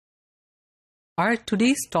Our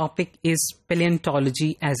today's topic is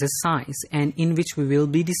paleontology as a science, and in which we will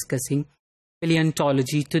be discussing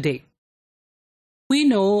paleontology today. We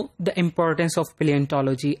know the importance of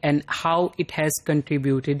paleontology and how it has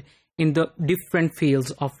contributed in the different fields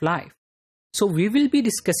of life. So we will be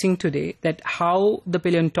discussing today that how the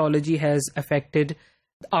paleontology has affected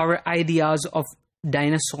our ideas of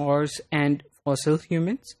dinosaurs and fossil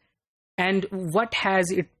humans, and what has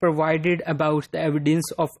it provided about the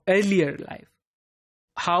evidence of earlier life,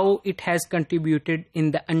 how it has contributed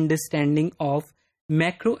in the understanding of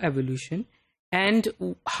macroevolution, and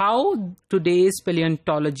how today's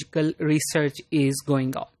paleontological research is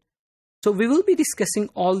going on. So we will be discussing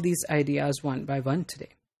all these ideas one by one today.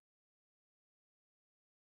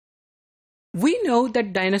 We know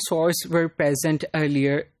that dinosaurs were present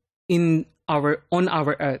earlier on our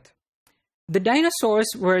Earth. The dinosaurs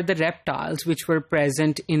were the reptiles which were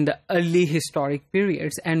present in the early historic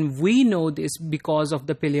periods, and we know this because of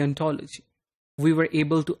the paleontology. We were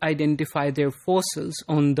able to identify their fossils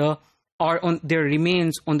on their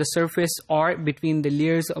remains on the surface or between the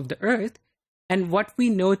layers of the Earth, and what we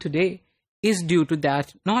know today is due to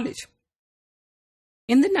that knowledge.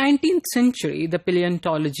 In the 19th century, the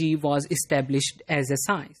paleontology was established as a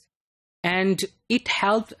science, and it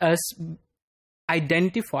helped us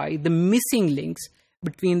identify the missing links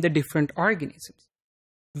between the different organisms.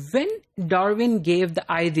 When Darwin gave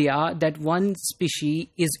the idea that one species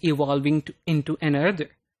is evolving into another,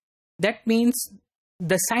 that means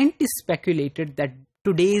the scientists speculated that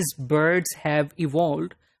today's birds have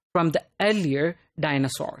evolved from the earlier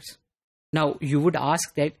dinosaurs. Now, you would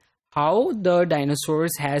ask that how the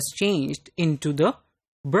dinosaurs has changed into the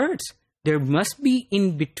birds. There must be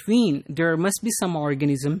some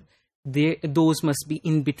organism. Those must be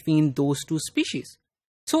in between those two species.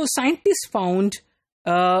 So scientists found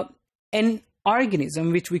an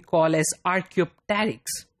organism which we call as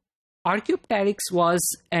Archaeopteryx. Archaeopteryx was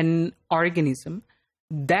an organism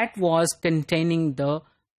that was containing the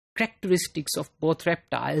characteristics of both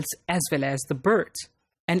reptiles as well as the birds,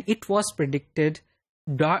 and it was predicted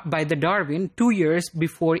by the Darwin 2 years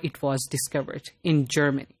before it was discovered in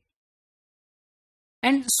Germany.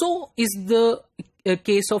 And so is the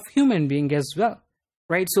case of human being as well,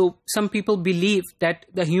 right? So some people believe that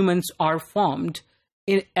the humans are formed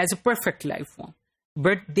as a perfect life form,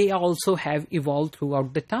 but they also have evolved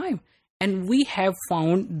throughout the time. And we have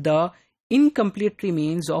found the incomplete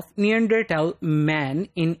remains of Neanderthal man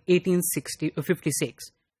in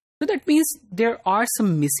 1856. So that means there are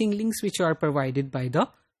some missing links which are provided by the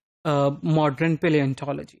modern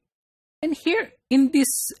paleontology. And here in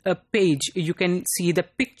this page, you can see the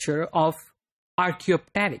picture of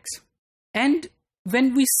Archaeopteryx. And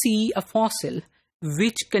when we see a fossil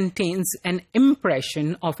which contains an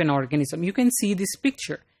impression of an organism, you can see this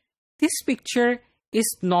picture. This picture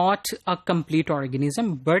is not a complete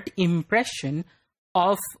organism, but impression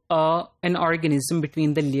of an organism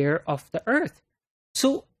between the layer of the earth.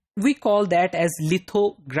 So we call that as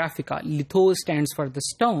lithographica. Litho stands for the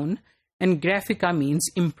stone, and graphica means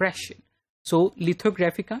impression. So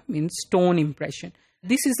lithographica means stone impression.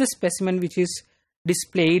 This is the specimen which is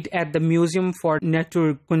displayed at the Museum for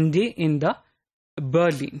Naturkunde in the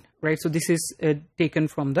Berlin, right? So this is taken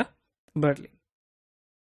from the Berlin.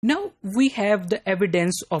 Now we have the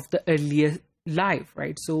evidence of the earlier life,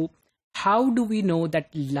 right? So how do we know that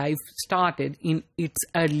life started in its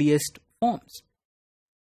earliest forms?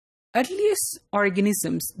 Earliest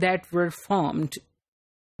organisms that were formed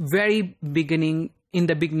in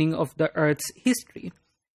the beginning of the Earth's history,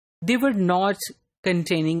 they were not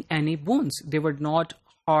containing any bones. They were not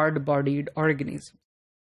hard-bodied organisms.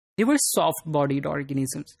 They were soft-bodied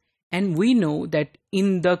organisms. And we know that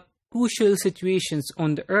in the crucial situations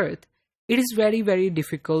on the Earth, it is very, very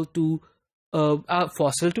difficult to a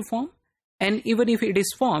fossil to form. And even if it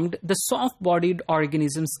is formed, the soft-bodied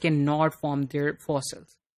organisms cannot form their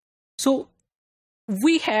fossils. So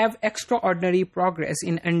we have extraordinary progress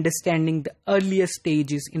in understanding the earliest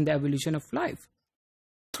stages in the evolution of life.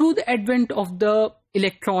 Through the advent of the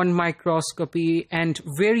electron microscopy and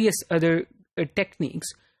various other techniques,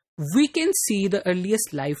 we can see the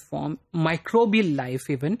earliest life form, microbial life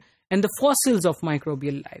even, and the fossils of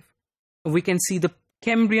microbial life. We can see the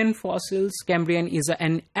Cambrian fossils. Cambrian is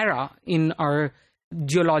an era in our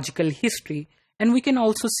geological history. And we can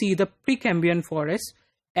also see the Precambrian forests,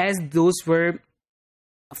 as those were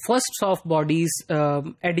first soft bodies.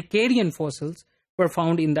 Ediacaran fossils were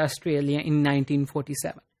found in Australia in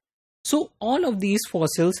 1947. So all of these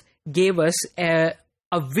fossils gave us a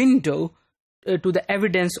window to the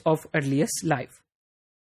evidence of earliest life.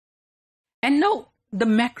 And now the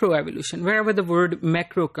macroevolution. Wherever the word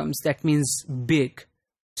macro comes, that means big.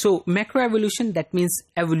 So macroevolution, that means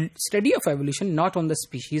study of evolution, not on the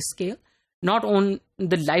species scale, not on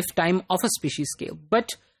the lifetime of a species scale, but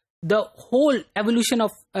the whole evolution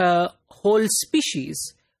of whole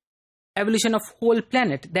species, evolution of whole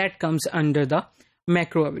planet, that comes under the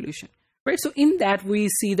macroevolution, right? So in that we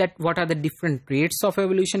see that what are the different rates of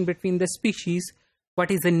evolution between the species, what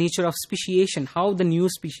is the nature of speciation, how the new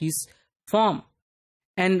species form,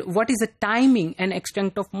 and what is the timing and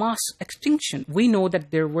extent of mass extinction. We know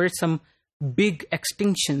that there were some big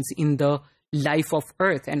extinctions in the life of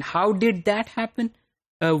Earth, and how did that happen?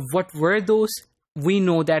 What were those? We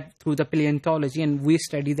know that through the paleontology, and we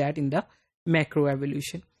study that in the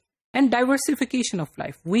macroevolution. And diversification of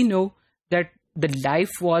life. We know that the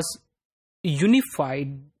life was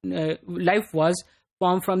unified, life was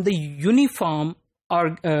formed from the uniform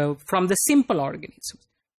or from the simple organisms,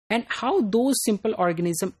 and how those simple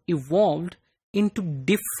organisms evolved into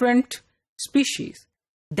different species.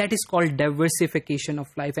 That is called diversification of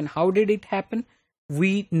life. And how did it happen?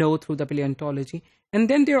 We know through the paleontology. And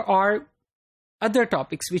then there are other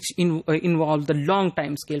topics which involve the long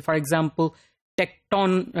time scale. For example,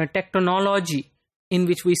 tectonology, in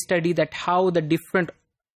which we study that how the different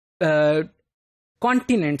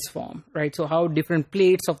continents form, right? So how different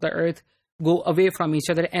plates of the Earth go away from each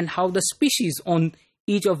other, and how the species on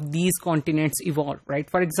each of these continents evolve, right?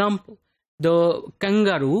 For example, the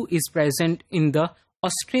kangaroo is present in the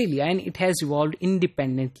Australia, and it has evolved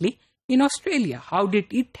independently in Australia. How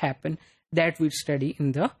did it happen? That we study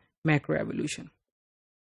in the macroevolution.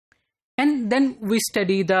 And then we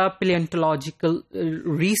study the paleontological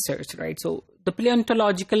research, right? So the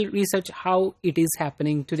paleontological research, how it is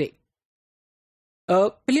happening today.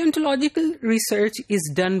 Paleontological research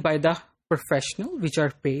is done by the professional, which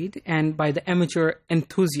are paid, and by the amateur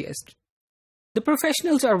enthusiast. The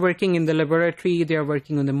professionals are working in the laboratory, they are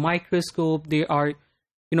working on the microscope, they are,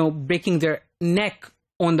 breaking their neck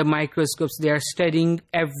on the microscopes, they are studying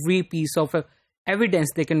every piece of evidence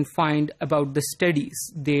they can find about the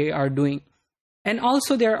studies they are doing. And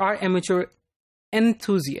also there are amateur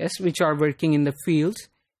enthusiasts which are working in the fields,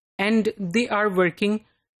 and they are working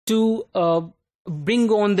to bring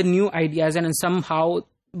on the new ideas, and somehow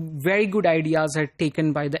very good ideas are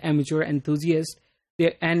taken by the amateur enthusiasts,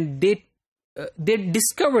 and they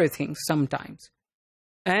discover things sometimes.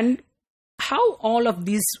 And how all of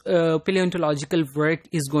these paleontological work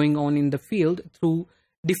is going on in the field through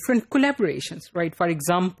different collaborations, right? For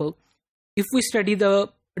example, if we study the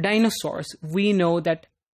dinosaurs, we know that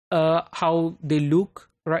how they look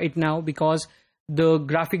right now, because the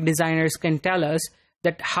graphic designers can tell us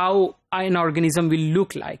that how an organism will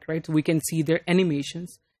look like, right? So we can see their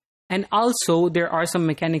animations. And also there are some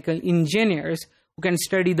mechanical engineers who can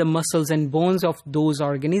study the muscles and bones of those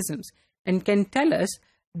organisms and can tell us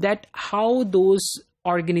that how those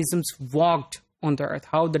organisms walked on the Earth,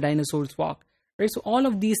 how the dinosaurs walk, right? So all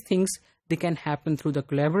of these things, they can happen through the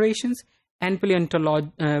collaborations, and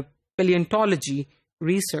paleontology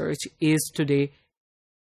research is today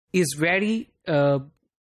very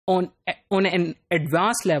on an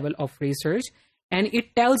advanced level of research, and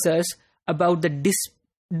it tells us about the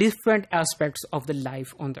different aspects of the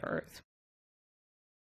life on the Earth.